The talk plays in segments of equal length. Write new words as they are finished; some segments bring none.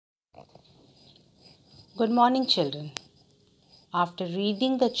Good morning, children. After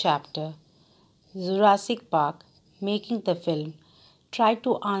reading the chapter Jurassic Park, making the film, try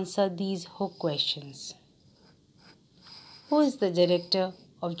to answer these hook questions. Who is the director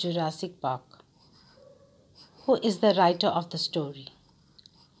of Jurassic Park? Who is the writer of the story?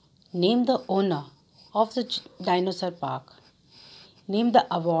 Name the owner of the dinosaur park. Name the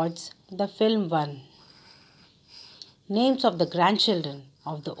awards the film won. Names of the grandchildren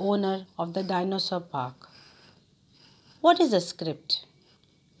of the owner of the dinosaur park. What is a script?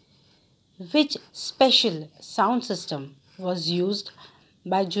 Which special sound system was used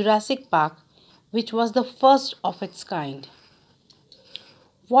by Jurassic Park, which was the first of its kind?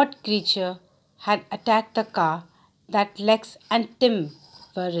 What creature had attacked the car that Lex and Tim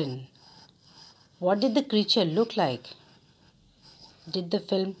were in? What did the creature look like? Did the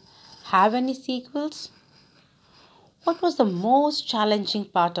film have any sequels? What was the most challenging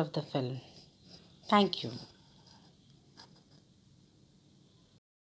part of the film? Thank you.